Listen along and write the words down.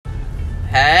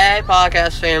Hey,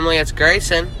 podcast family, it's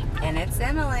Grayson. And it's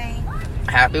Emily.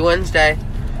 Happy Wednesday.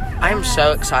 I am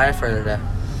so excited for today.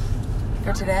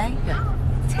 For today? Yeah.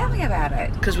 Tell me about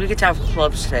it. Because we get to have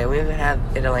clubs today. We haven't had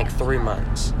it in like 3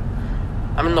 months.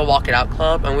 I'm in the Walk It Out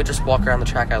Club, and we just walk around the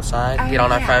track outside, get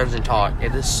on our phones, and talk.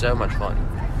 It is so much fun.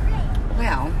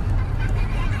 Well,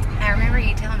 I remember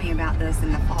you telling me about this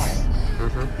in the fall.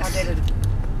 Mm-hmm. Y'all did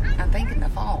it, I think, in the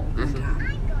fall one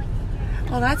time.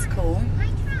 Well, that's cool.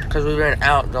 Because we've been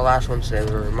out the last Wednesday of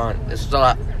every month. It's still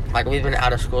like we've been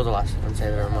out of school the last Wednesday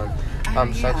of every month. So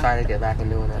I'm so excited to get back and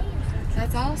doing it.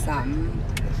 That's awesome.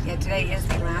 Yeah, today is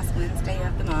the last Wednesday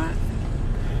of the month.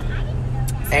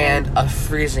 So, And a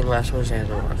freezing last Wednesday of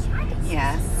the month.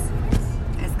 Yes.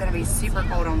 It's going to be super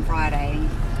cold on Friday,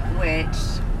 which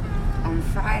on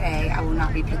Friday I will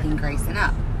not be picking Grayson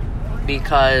up.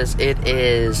 Because it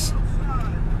is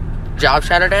Job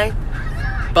Saturday.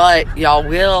 But y'all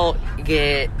will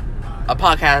get a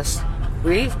podcast.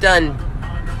 We've done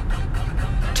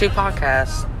 2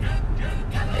 podcasts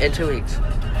in 2 weeks.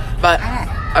 But,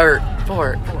 or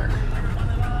 4.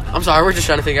 I'm sorry, we're just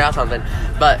trying to figure out something.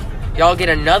 But y'all get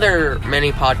another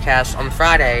mini podcast on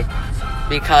Friday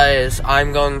because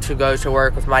I'm going to go to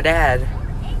work with my dad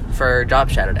for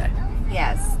Job Saturday.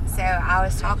 Yes. So I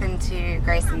was talking to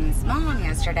Grayson's mom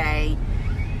yesterday,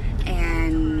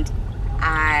 and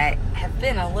I have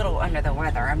been a little under the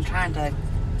weather. I'm trying to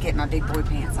get my big boy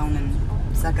pants on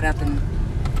and suck it up and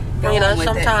go on with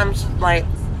sometimes, it.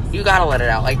 You gotta let it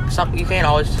out. You can't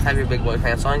always have your big boy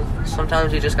pants on.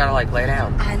 Sometimes you just gotta, lay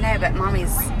down. I know, but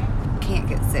mommies can't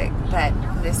get sick. But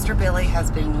Mr. Billy has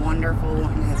been wonderful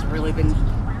and has really been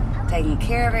taking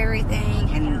care of everything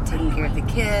and taking care of the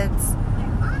kids,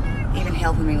 even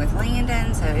helping me with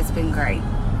Landon, so it's been great.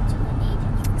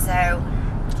 So,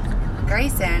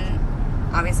 Grayson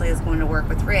obviously is going to work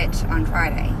with Rich on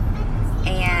Friday,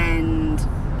 and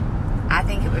I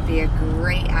think it would be a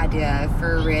great idea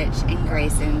for Rich and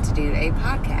Grayson to do a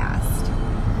podcast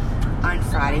on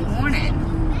Friday morning.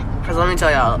 Because let me tell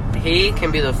y'all, he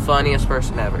can be the funniest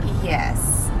person ever.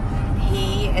 Yes.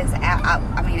 He is,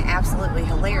 absolutely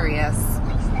hilarious.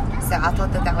 So I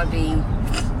thought that would be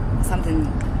something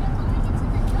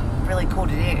really cool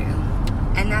to do.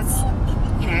 And that's,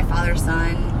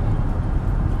 father-son.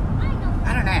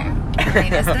 I don't know.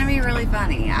 It's going to be really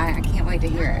funny. I can't wait to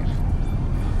hear it.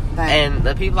 But, and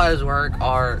the people at his work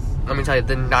are, let me tell you,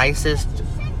 the nicest,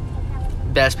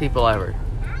 best people ever.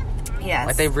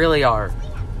 Yes. They really are.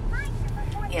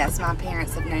 Yes, my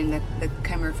parents have known the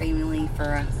Comer family for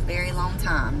a very long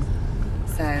time.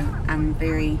 So I'm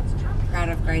very proud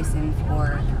of Grayson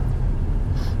for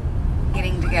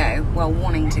getting to go,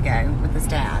 wanting to go with his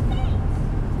dad.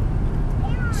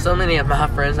 So many of my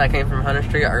friends that came from Hunter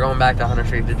Street are going back to Hunter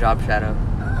Street to Job Shadow.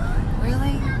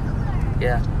 Really?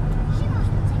 Yeah.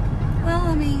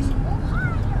 Well,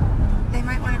 they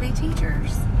might want to be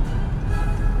teachers.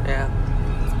 Yeah.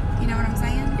 You know what I'm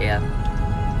saying? Yeah.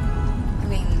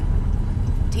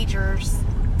 Teachers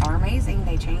are amazing.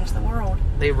 They change the world.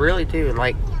 They really do. And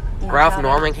Ralph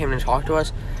Norman came to talk to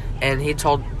us, and he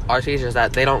told our teachers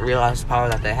that they don't realize the power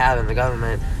that they have in the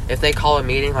government. If they call a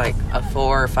meeting, of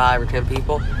 4 or 5 or 10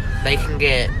 people, they can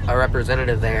get a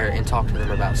representative there and talk to them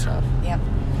about stuff. Yep,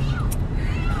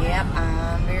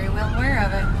 I'm very well aware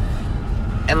of it.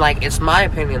 And, it's my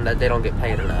opinion that they don't get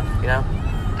paid enough,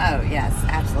 Oh, yes,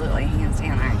 absolutely. Hands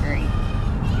down, I agree.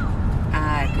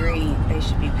 I agree. They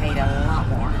should be paid a lot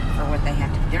more for what they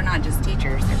have to. They're not just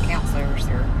teachers; they're counselors.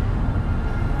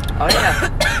 Oh yeah.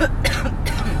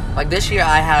 This year,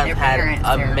 I have had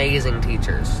amazing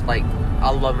teachers. I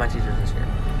love my teachers this year.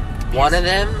 Yes. One of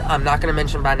them, I'm not going to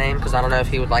mention by name because I don't know if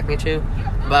he would like me to,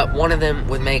 but one of them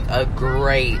would make a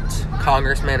great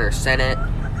congressman or senate.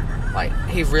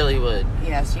 He really would.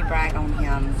 Yes, you brag on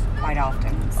him quite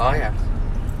often. So. Oh yeah.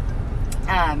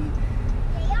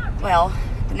 Well.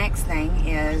 The next thing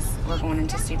is we're going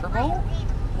into Super Bowl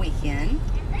weekend.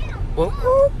 Whoop.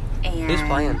 And who's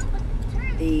playing?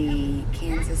 The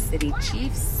Kansas City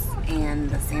Chiefs and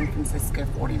the San Francisco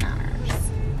 49ers.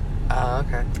 Oh,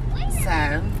 okay.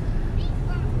 So,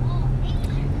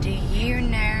 do you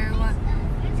know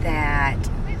that,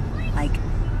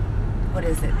 what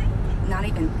is it? Not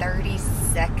even 30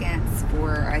 seconds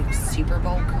for a Super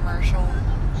Bowl commercial?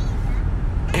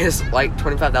 It's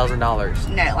 $25,000.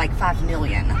 No, $5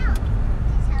 million.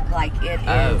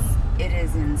 It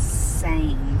is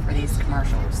insane for these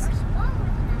commercials.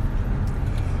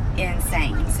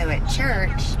 Insane. So at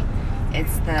church,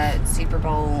 it's the Super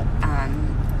Bowl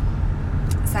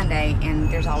Sunday,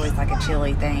 and there's always a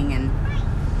chili thing, and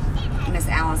Miss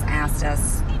Alice asked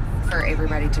us for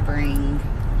everybody to bring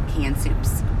canned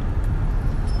soups.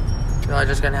 Y'all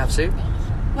just gonna have soup?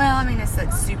 Well, I mean, it's a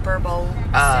Super Bowl.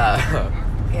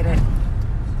 Get it?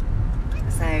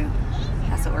 So,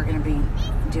 that's what we're going to be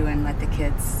doing. Let the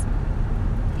kids,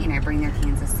 bring their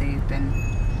cans of soup. And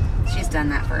she's done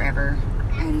that forever.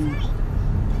 And,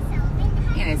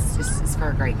 it's for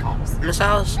a great cause. Miss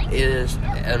Alice is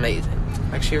amazing.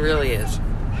 Like, she really is.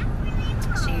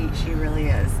 She really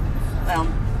is. Well,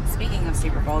 speaking of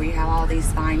Super Bowl, you have all these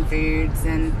fine foods.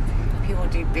 And people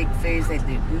do big foods. They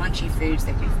do munchy foods.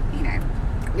 They do,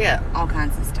 Yeah. all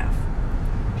kinds of stuff.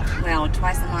 Well,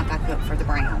 twice a month I cook for the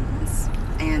Browns.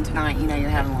 And tonight, you're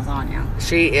having lasagna.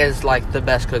 She is, like, the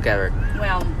best cook ever.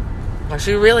 Well, Like,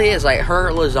 she really is. Like,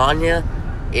 her lasagna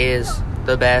is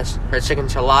the best. Her chicken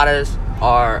enchiladas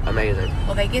are amazing.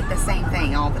 well, they get the same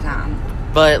thing all the time.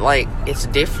 But, like, it's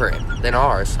different than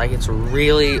ours. Like, it's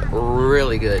really,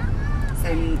 really good.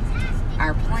 So,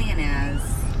 our plan is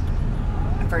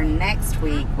for next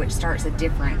week, which starts a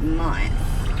different month,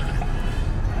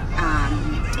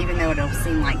 even though it'll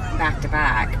seem like back to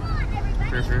back,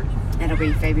 Mm-hmm. it'll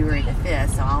be February the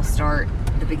 5th, so I'll start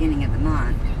the beginning of the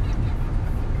month.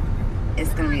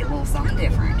 It's going to be a little something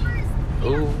different.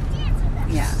 Ooh.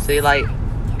 Yeah. See, like,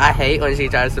 I hate when she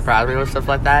tries to surprise me with stuff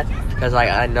like that. Because, like,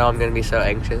 I know I'm going to be so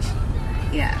anxious.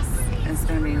 Yes. It's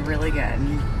going to be really good.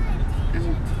 I'm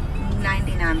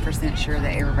 99% sure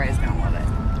that everybody's going to love it.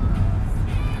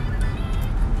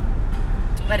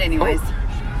 But anyways,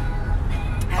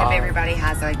 I hope everybody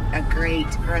has a great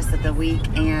rest of the week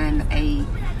and a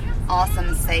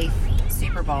awesome, safe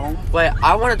Super Bowl. Wait,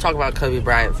 I want to talk about Kobe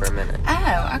Bryant for a minute.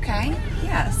 Oh, okay.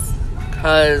 Yes.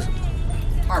 Because,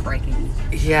 Heartbreaking.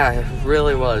 yeah, it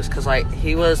really was. Because, like,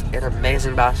 he was an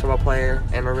amazing basketball player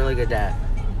and a really good dad.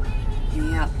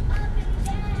 Yep.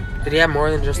 Did he have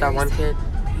more than just that one kid?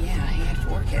 Yeah, he had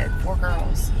 4 kids, 4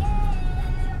 girls.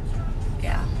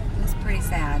 Yeah, it was pretty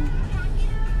sad.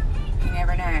 You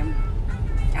never know.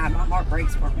 God, my heart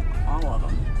breaks for all of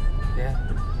them. Yeah.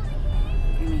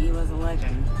 I mean, he was a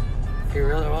legend. He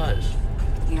really was.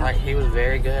 Yeah. Like, he was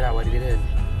very good at what he did.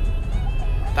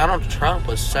 Donald Trump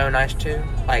was so nice, too.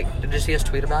 Like, did you see his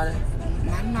tweet about it?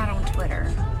 I'm not on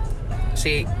Twitter.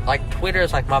 See, like, Twitter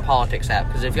is like my politics app.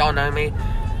 Because if y'all know me,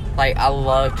 like, I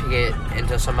love to get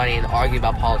into somebody and argue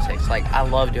about politics. Like, I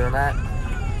love doing that.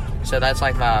 So that's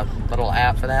like my little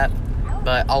app for that.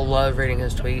 But I love reading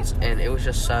his tweets, and it was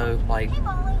just so, like,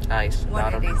 nice What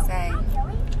about did him. he say?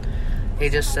 He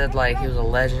just said, like, he was a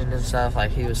legend and stuff.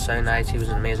 Like, he was so nice. He was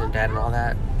an amazing dad and all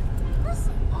that.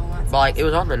 Oh, that's But, like, it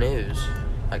was on the news.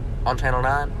 Like, on Channel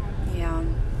 9. Yeah.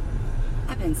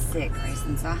 I've been sick,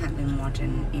 Grayson, so I haven't been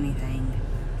watching anything.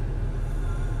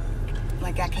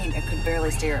 Like, I could barely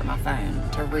stare at my phone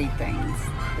to read things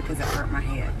because it hurt my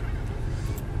head.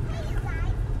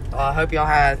 Well, I hope y'all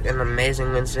had an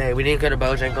amazing Wednesday. We didn't go to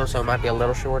Bojangles, so it might be a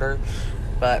little shorter.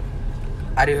 But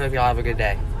I do hope y'all have a good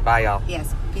day. Bye, y'all.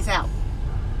 Yes. Peace out.